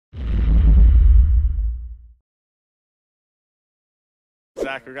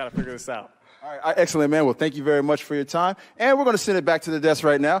Exactly. We got to figure this out. All right, excellent, man. Well, thank you very much for your time. And we're going to send it back to the desk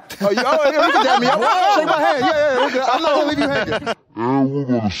right now. Yeah, you can dab me up. Shake my hand. Yeah, we're good. I'm not going to leave you hanging. And we're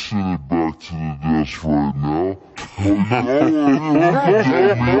going to send it back to the desk right now. Shake my hand.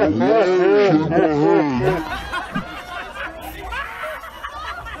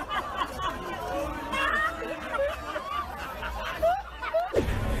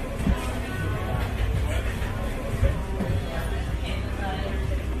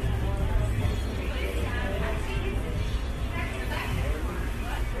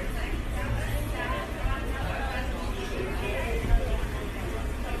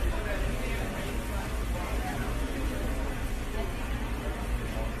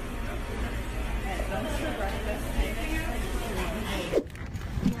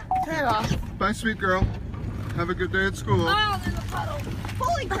 Bye, sweet girl. Have a good day at school. Oh, there's a puddle.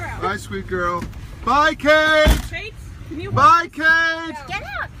 Holy crap. Bye, sweet girl. Bye, Kate. Kate, can you Bye, Kate. get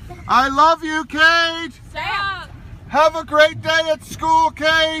out? I love you, Kate. Stop. Have a great day at school,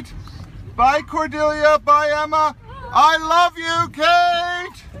 Kate. Bye, Cordelia. Bye, Emma. I love you,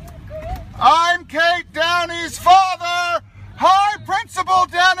 Kate. I'm Kate Downey's father. Hi, Principal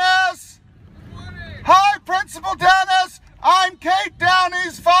Dennis. Hi, Principal Dennis. I'm Kate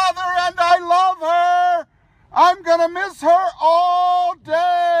Downey's father and I love her. I'm gonna miss her all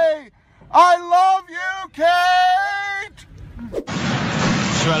day. I love you, Kate.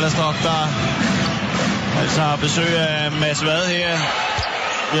 Svalderstok, der altså har besøg af Mads Vad her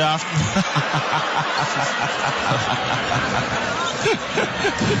i aften.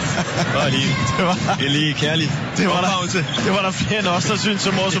 Det er lige kærligt. Det var der flere end os, der synes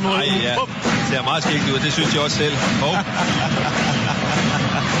så morsomt ud. Ja. Det ser meget skægt ud, det synes jeg også selv.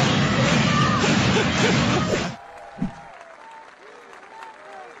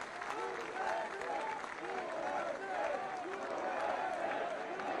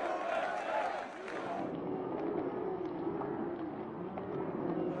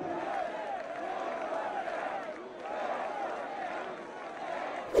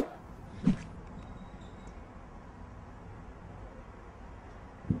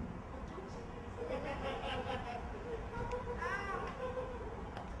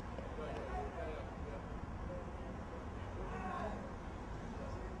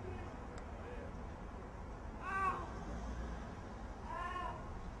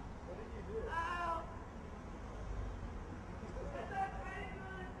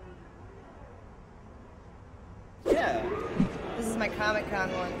 This is my Comic-Con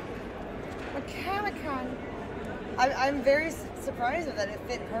one. My Comic-Con. I'm very surprised that it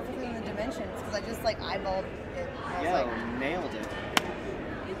fit perfectly in the dimensions because I just like eyeballed it. Nailed it.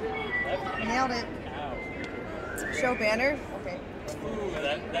 Nailed it. Show banner? Okay. Ooh,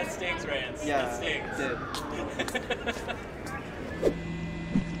 that stings, Rance. Yeah, that stings. it did.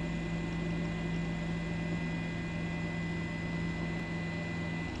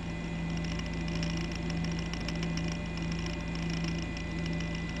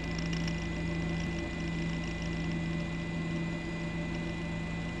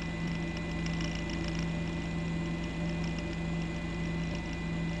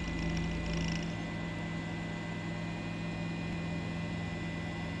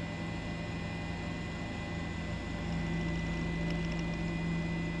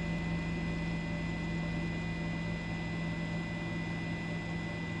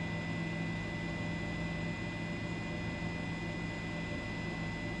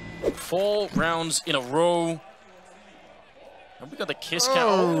 Four rounds in a row. And we got the kiss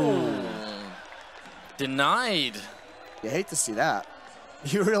count. Oh. Denied. You hate to see that.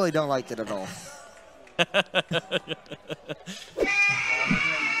 You really don't like it at all.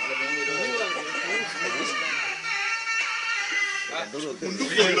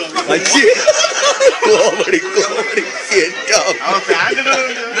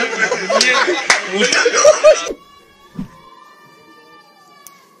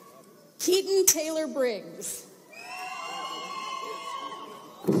 Keaton Taylor Briggs.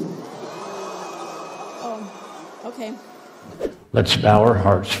 Oh, okay. Let's bow our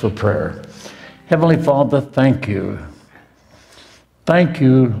hearts for prayer. Heavenly Father, thank you. Thank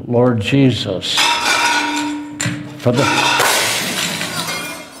you, Lord Jesus, for the...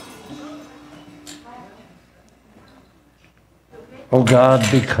 Oh God,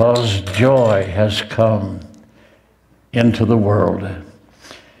 because joy has come into the world.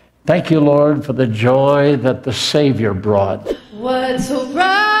 Thank you, Lord, for the joy that the Savior brought. What so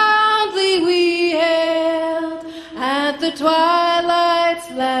proudly we hailed at the twilight's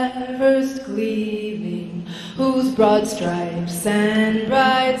first gleaming, whose broad stripes and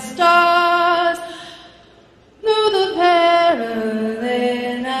bright stars knew the parallel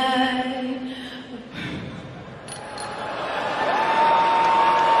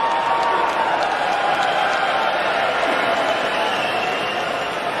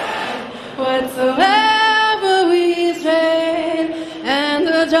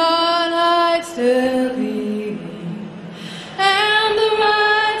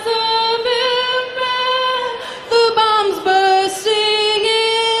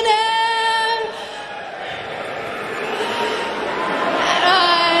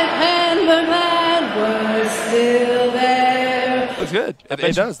good.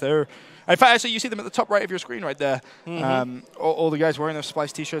 It does. They're, in fact, so you see them at the top right of your screen right there. All the guys wearing those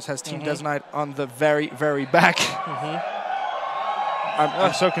Splice T-shirts has Team Desonite on the very, very back.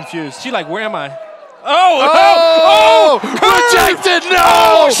 I'm so confused. She like, where am I? Oh! Rejected!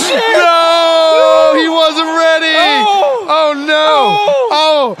 No! No! He wasn't ready! Oh no!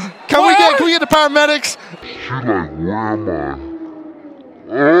 Oh! Can we get the paramedics? She like, where am I?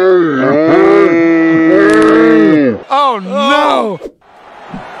 Oh no!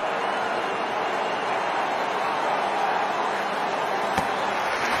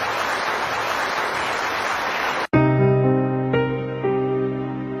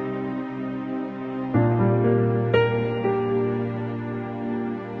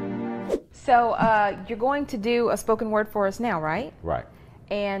 So you're going to do a spoken word for us now, right? Right.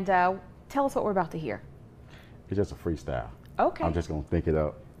 And tell us what we're about to hear. It's just a freestyle. Okay. I'm just going to think it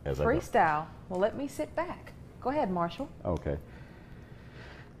up as I go. Freestyle. Well, let me sit back. Go ahead, Marshall. Okay.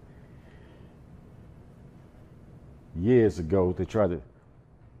 Years ago, they tried to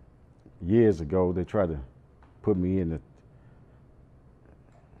put me in the,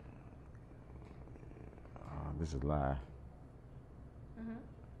 this is a lie.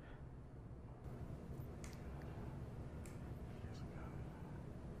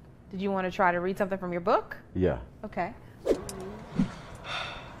 Did you want to try to read something from your book? Yeah. Okay.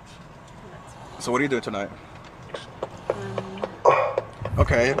 So what are you doing tonight?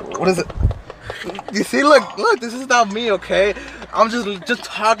 Okay, what is it? You see, look, this is not me, okay? I'm just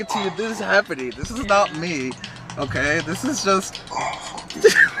talking to you. This is happening. This is not me, okay? This is just.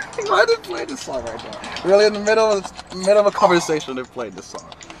 Why did they play this song right now? Really, in the middle of a conversation, they played this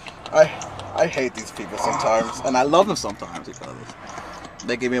song. I hate these people sometimes, and I love them sometimes because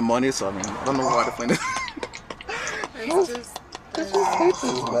they give me money. So I mean, I don't know why they're playing this. I just hate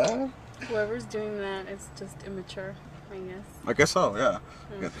this, man. Whoever's doing that is just immature, I guess. I guess so, yeah.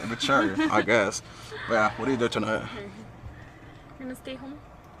 Immature, I guess. Yeah, what do you do tonight? You're gonna stay home?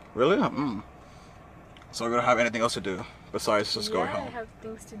 Really? So we don't have anything else to do besides just going home? I have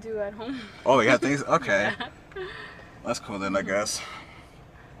things to do at home. Oh, you have things? Okay. That's cool then, I guess.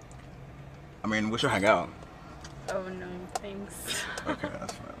 I mean, we should hang out. Oh no, thanks. Okay,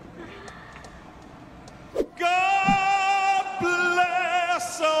 that's fine. God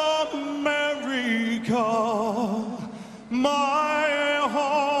bless America, my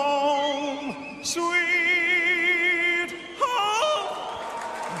home, sweet home.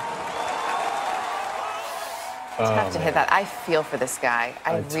 Tough to hit that. I feel for this guy.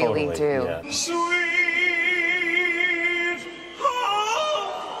 I really totally, do. yeah. Sweet home.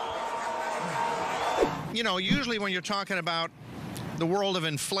 You know, usually when you're talking about the world of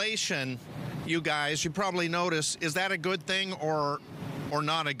inflation, you guys, you probably notice, is that a good thing or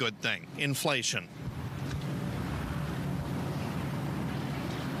not a good thing, inflation?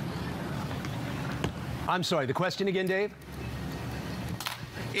 I'm sorry, the question again, Dave?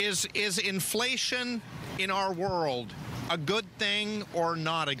 Is inflation in our world a good thing or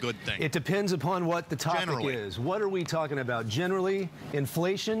not a good thing? It depends upon what the topic Generally. is. What are we talking about? Generally,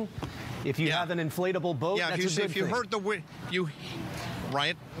 inflation? If you have an inflatable boat, Yeah, that's a good if you thing. heard the word,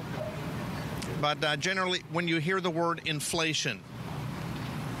 right? But generally, when you hear the word inflation,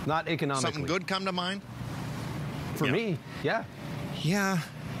 not economically. Something good come to mind? For me, yeah. Yeah.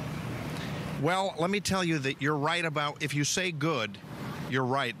 Well, let me tell you that you're right about, if you say good, you're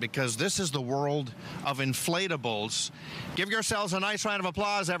right, because this is the world of inflatables. Give yourselves a nice round of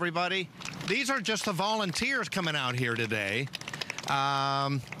applause, everybody. These are just the volunteers coming out here today.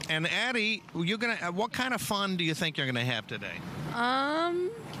 And Addie, what kind of fun do you think you're gonna have today?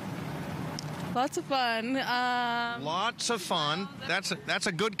 Lots of fun. Lots of fun. That's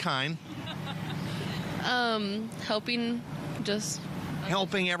a good kind. Helping, just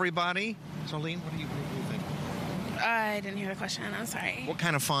helping everybody. Solene, what do you think? I didn't hear the question. I'm sorry. What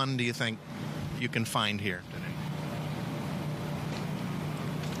kind of fun do you think you can find here today?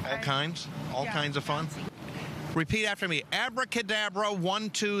 All kinds? All kinds of fun? Repeat after me. Abracadabra, 1,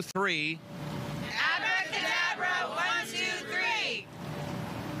 2, 3. Abracadabra, 1, 2, 3.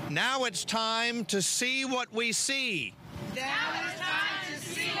 Now it's time to see what we see. Now it's time to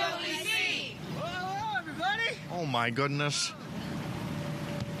see what we see. Hello, everybody. Oh, my goodness.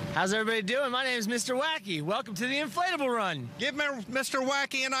 How's everybody doing? My name is Mr. Wacky. Welcome to the Inflatable Run. Give Mr.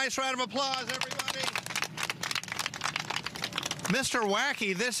 Wacky a nice round of applause, everybody. Mr.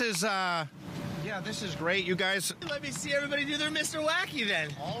 Wacky, this is, yeah, this is great. You guys. Let me see everybody do their Mr. Wacky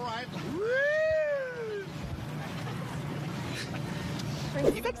then. All right. Woo!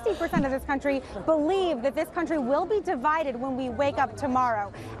 60% of this country believe that this country will be divided when we wake up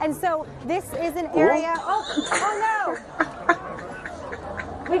tomorrow. And so this is an area. Oh no!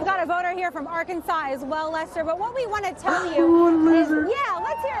 We've got a voter here from Arkansas as well, Lester. But what we want to tell you is, yeah,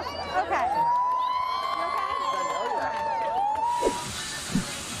 let's hear it. Okay.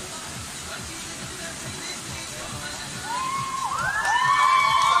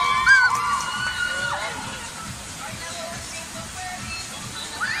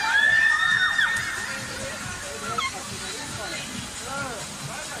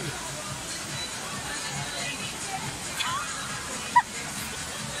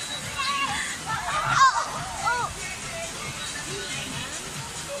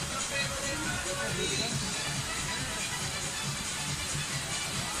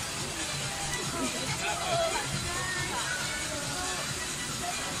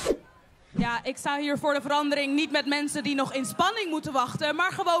 Ja, ik sta hier voor de verandering niet met mensen die nog in spanning moeten wachten,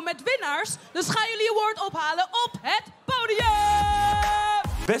 maar gewoon met winnaars. Dus gaan jullie award ophalen op het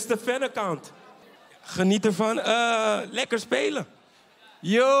podium! Beste fanaccount. Geniet ervan. Lekker spelen.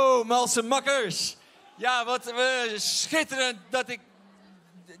 Yo, malse makkers. Ja, wat schitterend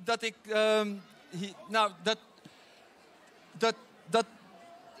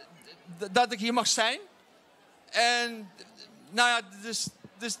dat ik hier mag zijn. En nou ja, dus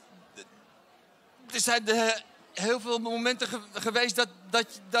er zijn heel veel momenten geweest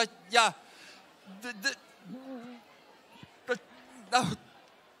dat ja, nou,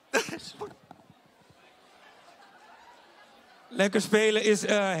 Lekker spelen is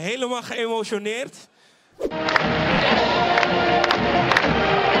helemaal geëmotioneerd.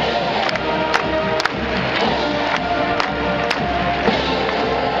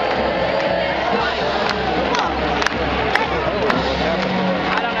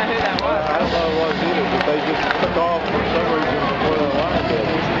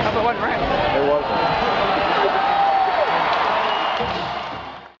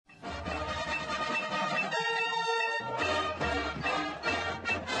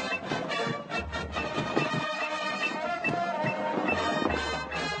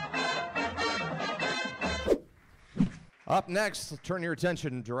 Up next, turn your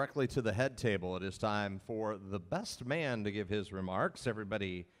attention directly to the head table. It is time for the best man to give his remarks.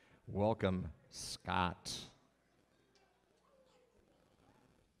 Everybody, welcome Scott.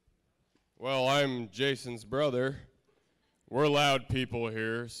 Well, I'm Jason's brother. We're loud people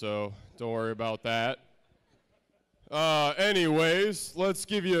here, so don't worry about that. Anyways, let's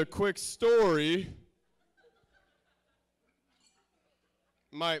give you a quick story.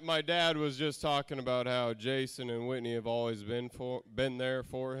 My dad was just talking about how Jason and Whitney have always been there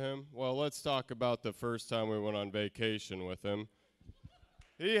for him. Well, let's talk about the first time we went on vacation with him.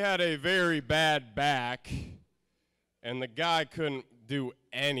 He had a very bad back, and the guy couldn't do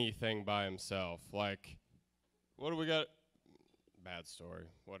anything by himself. Like, what do we got? Bad story,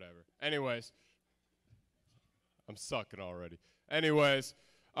 whatever. Anyways, I'm sucking already. Anyways,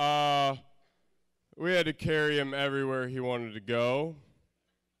 we had to carry him everywhere he wanted to go.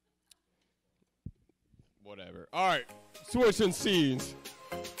 Whatever. All right, switching scenes.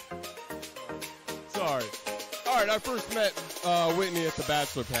 Sorry. All right, I first met Whitney at the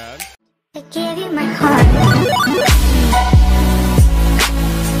bachelor pad. I gave you my heart.